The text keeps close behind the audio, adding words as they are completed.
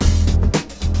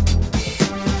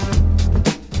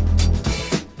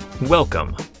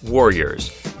Welcome, Warriors,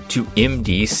 to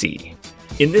MDC.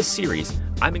 In this series,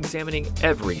 I'm examining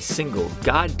every single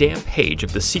goddamn page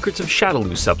of the Secrets of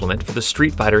Shadaloo supplement for the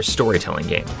Street Fighter storytelling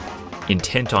game,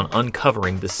 intent on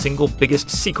uncovering the single biggest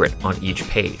secret on each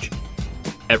page.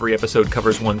 Every episode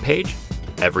covers one page,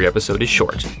 every episode is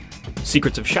short.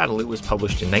 Secrets of Shadaloo was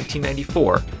published in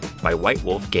 1994 by White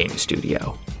Wolf Game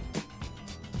Studio.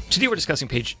 Today we're discussing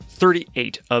page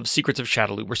 38 of Secrets of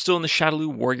Shadaloo. We're still in the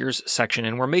Shadaloo Warriors section,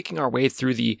 and we're making our way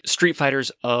through the Street Fighters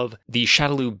of the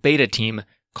Shadaloo beta team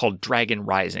called Dragon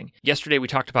Rising. Yesterday we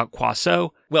talked about Quasou.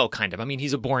 Well, kind of. I mean,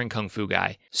 he's a boring kung fu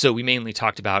guy. So we mainly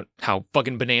talked about how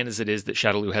fucking bananas it is that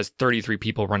Shadaloo has 33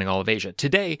 people running all of Asia.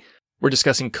 Today, we're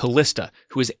discussing Calista,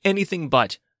 who is anything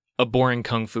but a boring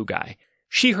kung fu guy.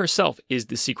 She herself is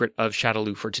the secret of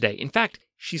Shadaloo for today. In fact,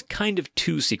 she's kind of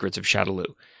two secrets of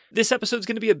Shadaloo. This episode's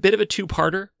going to be a bit of a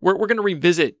two-parter. We're going to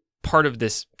revisit part of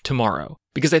this tomorrow,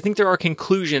 because I think there are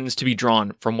conclusions to be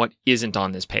drawn from what isn't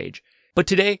on this page. But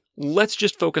today, let's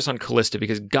just focus on Calista,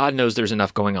 because God knows there's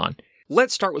enough going on.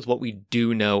 Let's start with what we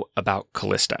do know about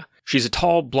Calista. She's a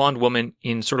tall, blonde woman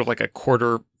in sort of like a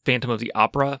quarter Phantom of the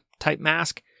Opera type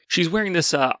mask. She's wearing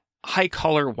this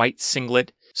high-collar white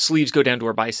singlet, sleeves go down to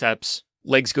her biceps,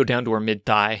 legs go down to her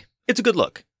mid-thigh. It's a good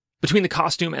look. Between the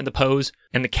costume and the pose,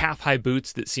 and the calf-high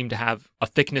boots that seem to have a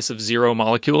thickness of 0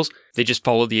 molecules, they just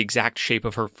follow the exact shape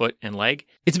of her foot and leg,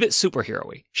 it's a bit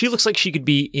superhero-y. She looks like she could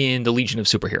be in the Legion of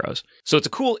Superheroes. So it's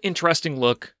a cool, interesting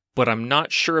look, but I'm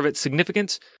not sure of its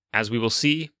significance. As we will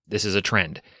see, this is a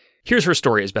trend. Here's her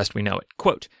story as best we know it.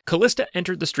 Quote, Calista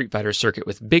entered the Street Fighter circuit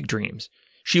with big dreams.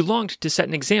 She longed to set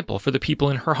an example for the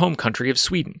people in her home country of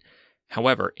Sweden.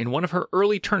 However, in one of her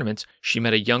early tournaments, she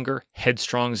met a younger,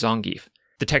 headstrong Zangief.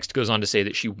 The text goes on to say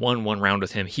that she won one round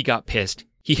with him. He got pissed.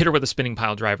 He hit her with a spinning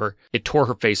pile driver. It tore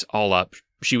her face all up.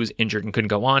 She was injured and couldn't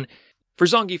go on. For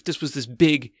Zangief, this was this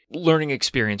big learning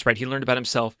experience, right? He learned about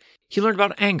himself. He learned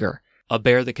about anger, a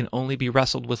bear that can only be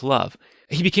wrestled with love.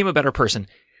 He became a better person.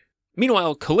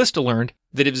 Meanwhile, Calista learned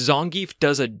that if Zangief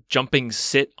does a jumping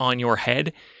sit on your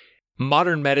head,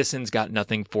 modern medicine's got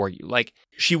nothing for you. Like,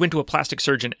 she went to a plastic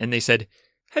surgeon and they said,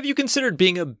 have you considered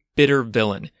being a bitter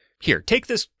villain? Here, take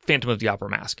this Phantom of the Opera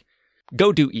mask.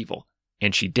 Go do evil.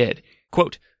 And she did.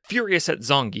 Quote, furious at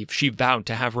Zangief, she vowed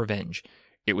to have revenge.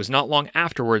 It was not long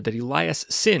afterward that Elias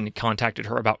Sin contacted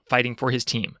her about fighting for his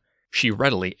team. She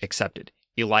readily accepted.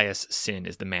 Elias Sin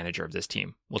is the manager of this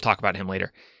team. We'll talk about him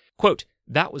later. Quote,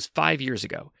 that was 5 years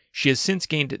ago. She has since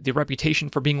gained the reputation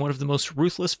for being one of the most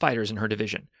ruthless fighters in her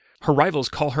division. Her rivals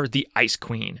call her the Ice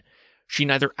Queen. She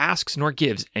neither asks nor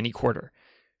gives any quarter.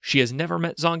 She has never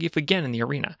met Zangief again in the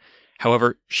arena.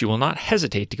 However, she will not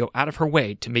hesitate to go out of her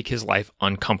way to make his life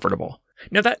uncomfortable.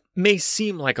 Now that may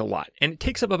seem like a lot, and it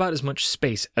takes up about as much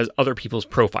space as other people's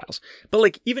profiles. But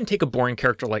like, even take a boring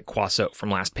character like Quasou from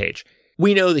last page.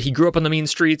 We know that he grew up on the mean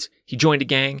streets, he joined a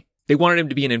gang. They wanted him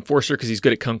to be an enforcer because he's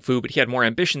good at kung fu, but he had more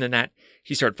ambition than that.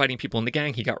 He started fighting people in the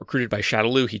gang. He got recruited by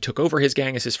Shadaloo. He took over his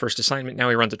gang as his first assignment. Now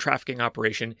he runs a trafficking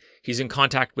operation. He's in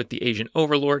contact with the Asian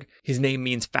overlord. His name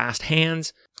means fast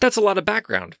hands. That's a lot of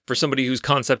background for somebody whose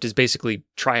concept is basically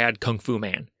triad kung fu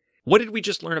man. What did we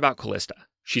just learn about Calista?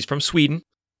 She's from Sweden.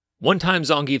 One time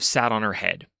Zangief sat on her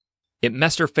head. It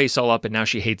messed her face all up and now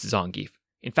she hates Zangief.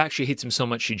 In fact, she hates him so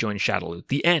much she joined Shadaloo.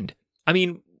 The end. I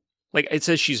mean, like, it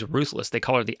says she's ruthless. They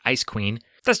call her the Ice Queen.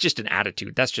 That's just an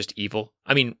attitude. That's just evil.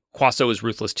 I mean, Quasou is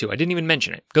ruthless too. I didn't even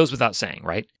mention it. Goes without saying,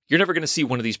 right? You're never going to see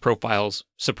one of these profiles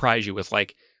surprise you with,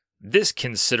 like, this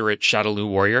considerate Shadaloo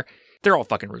warrior. They're all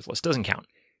fucking ruthless. Doesn't count.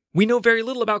 We know very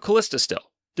little about Calista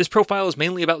still. This profile is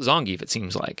mainly about Zangief, it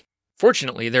seems like.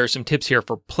 Fortunately, there are some tips here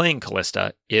for playing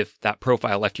Calista if that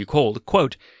profile left you cold.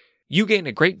 Quote, you gain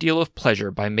a great deal of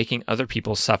pleasure by making other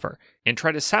people suffer, and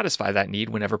try to satisfy that need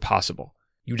whenever possible.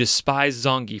 You despise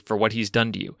Zangief for what he's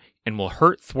done to you, and will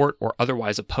hurt, thwart, or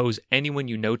otherwise oppose anyone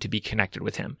you know to be connected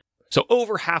with him. So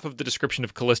over half of the description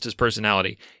of Calista's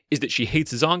personality is that she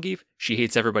hates Zangief, she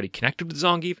hates everybody connected with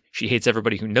Zangief, she hates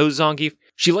everybody who knows Zangief.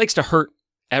 She likes to hurt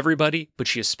everybody, but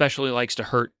she especially likes to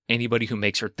hurt anybody who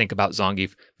makes her think about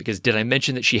Zangief, because did I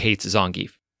mention that she hates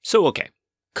Zangief? So okay,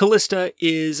 Calista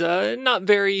is not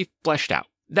very fleshed out.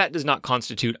 That does not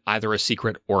constitute either a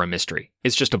secret or a mystery.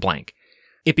 It's just a blank.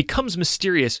 It becomes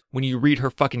mysterious when you read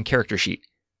her fucking character sheet.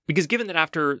 Because given that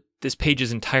after this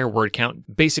page's entire word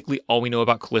count, basically all we know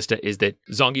about Calista is that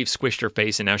Zangief squished her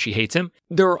face and now she hates him,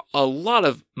 there are a lot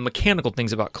of mechanical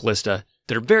things about Calista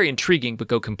that are very intriguing but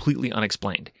go completely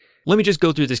unexplained. Let me just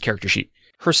go through this character sheet.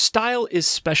 Her style is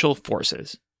special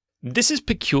forces. This is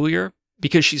peculiar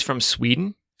because she's from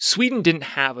Sweden. Sweden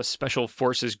didn't have a special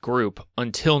forces group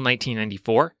until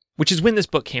 1994, which is when this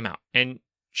book came out. And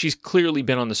she's clearly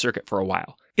been on the circuit for a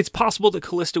while. It's possible that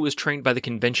Callista was trained by the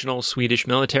conventional Swedish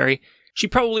military. She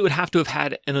probably would have to have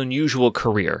had an unusual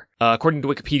career. According to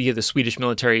Wikipedia, the Swedish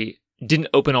military didn't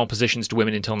open all positions to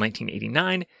women until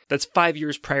 1989. That's 5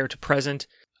 years prior to present.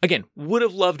 Again, would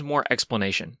have loved more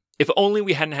explanation. If only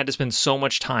we hadn't had to spend so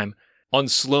much time on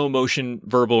slow motion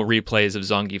verbal replays of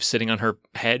Zangief sitting on her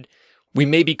head, we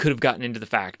maybe could have gotten into the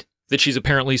fact that she's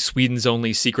apparently Sweden's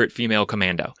only secret female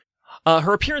commando.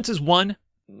 Her appearance is one,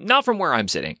 not from where I'm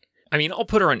sitting. I mean, I'll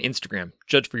put her on Instagram,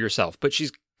 judge for yourself, but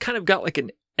she's kind of got like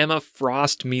an Emma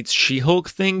Frost meets She-Hulk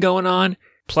thing going on.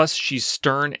 Plus, she's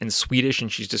stern and Swedish,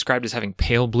 and she's described as having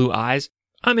pale blue eyes.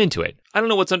 I'm into it. I don't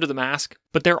know what's under the mask,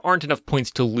 but there aren't enough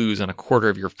points to lose on a quarter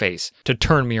of your face to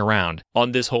turn me around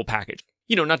on this whole package.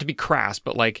 You know, not to be crass,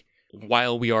 but like,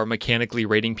 while we are mechanically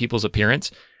rating people's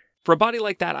appearance, for a body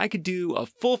like that, I could do a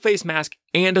full face mask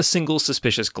and a single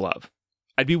suspicious glove.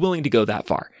 I'd be willing to go that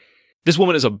far. This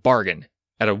woman is a bargain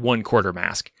at a 1/4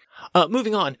 mask.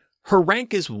 Moving on, her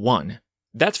rank is 1.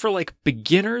 That's for like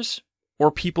beginners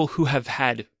or people who have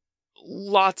had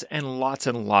lots and lots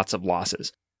and lots of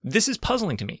losses. This is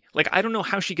puzzling to me. Like, I don't know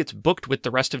how she gets booked with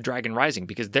the rest of Dragon Rising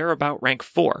because they're about rank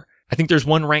 4. I think there's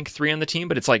one rank 3 on the team,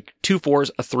 but it's like 2 4s,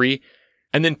 a 3.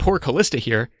 And then poor Callista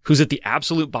here, who's at the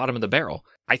absolute bottom of the barrel.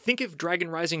 I think if Dragon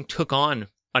Rising took on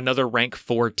another rank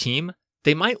 4 team,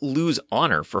 they might lose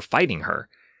honor for fighting her.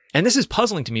 And this is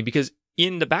puzzling to me because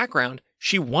in the background,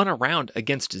 she won a round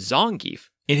against Zangief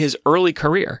in his early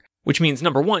career, which means,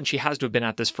 number one, she has to have been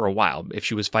at this for a while if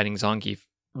she was fighting Zangief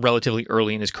relatively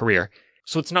early in his career.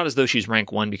 So it's not as though she's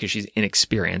rank 1 because she's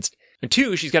inexperienced. And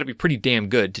 2, she's got to be pretty damn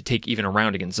good to take even a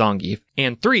round against Zangief.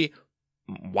 And 3,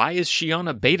 why is she on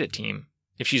a beta team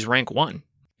if she's rank 1?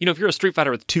 You know, if you're a Street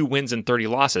Fighter with 2 wins and 30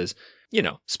 losses, you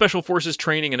know, special forces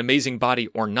training, an amazing body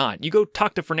or not, you go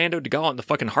talk to Fernando Degal and the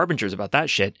fucking Harbingers about that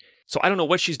shit. So I don't know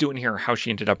what she's doing here or how she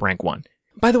ended up rank 1.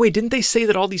 By the way, didn't they say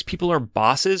that all these people are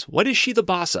bosses? What is she the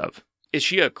boss of? Is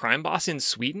she a crime boss in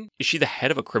Sweden? Is she the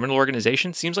head of a criminal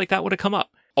organization? Seems like that would have come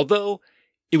up. Although,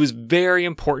 it was very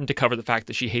important to cover the fact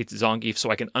that she hates Zangief so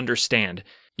I can understand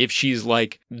if she's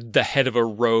like the head of a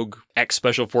rogue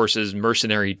ex-Special Forces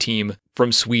mercenary team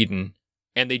from Sweden,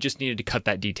 and they just needed to cut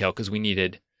that detail because we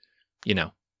needed, you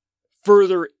know,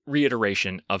 further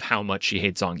reiteration of how much she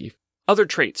hates Zangief. Other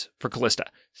traits for Callista.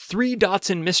 3 dots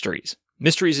in Mysteries.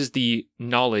 Mysteries is the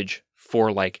knowledge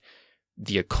for like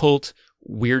the occult,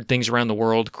 weird things around the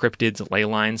world, cryptids, ley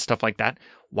lines, stuff like that.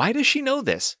 Why does she know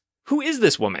this? Who is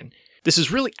this woman? This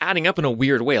is really adding up in a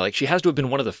weird way. Like, she has to have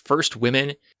been one of the first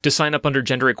women to sign up under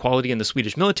gender equality in the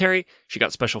Swedish military. She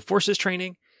got special forces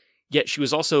training. Yet she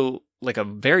was also like a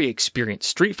very experienced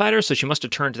street fighter, so she must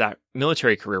have turned that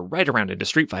military career right around into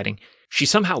street fighting. She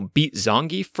somehow beat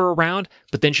Zangief for a round,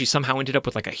 but then she somehow ended up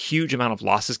with like a huge amount of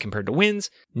losses compared to wins.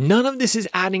 None of this is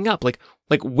adding up. Like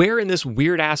where in this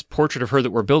weird ass portrait of her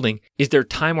that we're building is there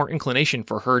time or inclination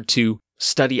for her to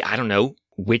study, I don't know,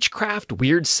 witchcraft,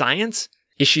 weird science?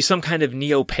 Is she some kind of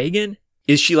neo-pagan?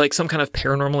 Is she like some kind of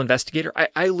paranormal investigator?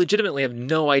 I legitimately have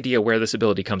no idea where this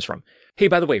ability comes from. Hey,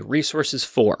 by the way, resources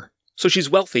 4. So she's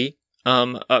wealthy.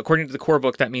 According to the core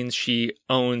book, that means she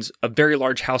owns a very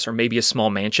large house or maybe a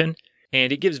small mansion.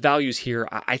 And it gives values here.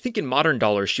 I think in modern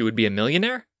dollars, she would be a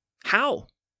millionaire. How?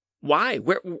 Why?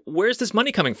 Where's this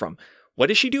money coming from? What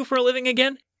does she do for a living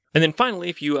again? And then finally,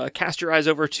 if you cast your eyes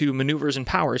over to maneuvers and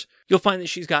powers, you'll find that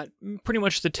she's got pretty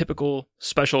much the typical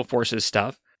special forces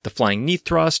stuff. The flying knee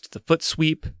thrust, the foot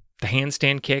sweep, the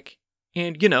handstand kick,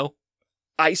 and, you know,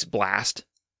 ice blast.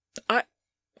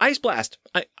 Ice blast.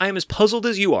 I am as puzzled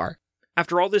as you are.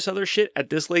 After all this other shit, at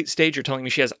this late stage, you're telling me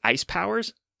she has ice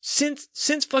powers? Since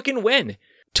fucking when?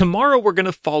 Tomorrow we're going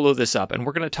to follow this up, and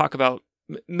we're going to talk about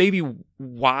maybe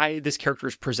why this character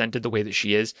is presented the way that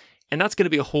she is, and that's going to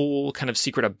be a whole kind of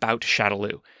secret about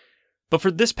Shadaloo. But for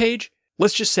this page,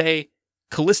 let's just say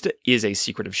Callista is a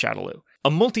secret of Shadaloo. A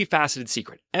multifaceted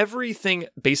secret. Everything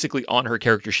basically on her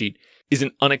character sheet is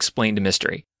an unexplained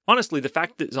mystery. Honestly, the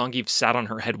fact that Zangief sat on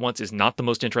her head once is not the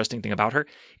most interesting thing about her,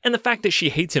 and the fact that she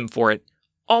hates him for it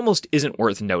almost isn't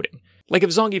worth noting. Like, if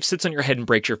Zangief sits on your head and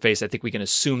breaks your face, I think we can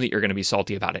assume that you're going to be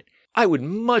salty about it. I would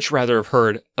much rather have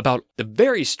heard about the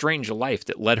very strange life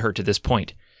that led her to this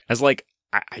point, as like,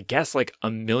 I guess like a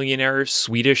millionaire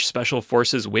Swedish special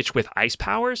forces witch with ice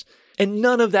powers, and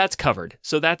none of that's covered.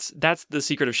 So that's the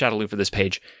secret of Shadaloo for this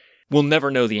page. We'll never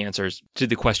know the answers to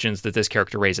the questions that this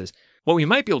character raises. What we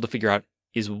might be able to figure out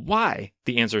is why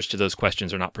the answers to those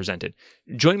questions are not presented.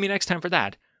 Join me next time for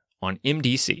that on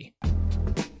MDC.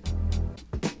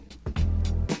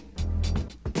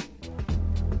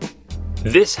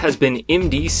 This has been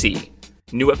MDC.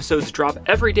 New episodes drop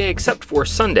every day except for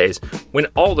Sundays, when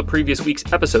all the previous week's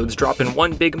episodes drop in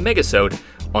one big megasode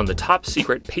on the top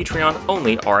secret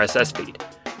Patreon-only RSS feed.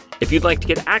 If you'd like to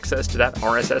get access to that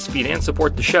RSS feed and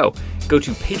support the show, go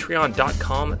to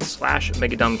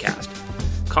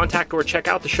patreon.com/megadumbcast. Contact or check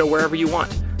out the show wherever you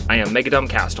want. I am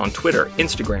Megadumbcast on Twitter,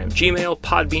 Instagram, Gmail,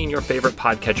 Podbean, your favorite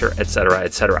podcatcher, etc.,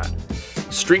 etc.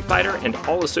 Street Fighter and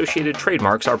all associated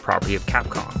trademarks are property of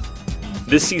Capcom.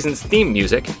 This season's theme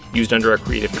music, used under a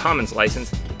Creative Commons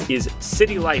license, is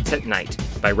City Lights at Night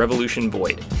by Revolution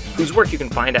Void, whose work you can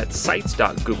find at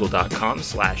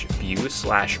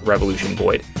sites.google.com/view/Revolution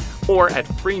Void or at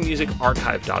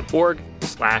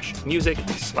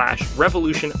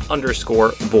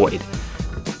freemusicarchive.org/music/revolution_void.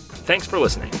 Thanks for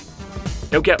listening.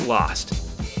 Now get lost.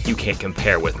 You can't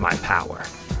compare with my power.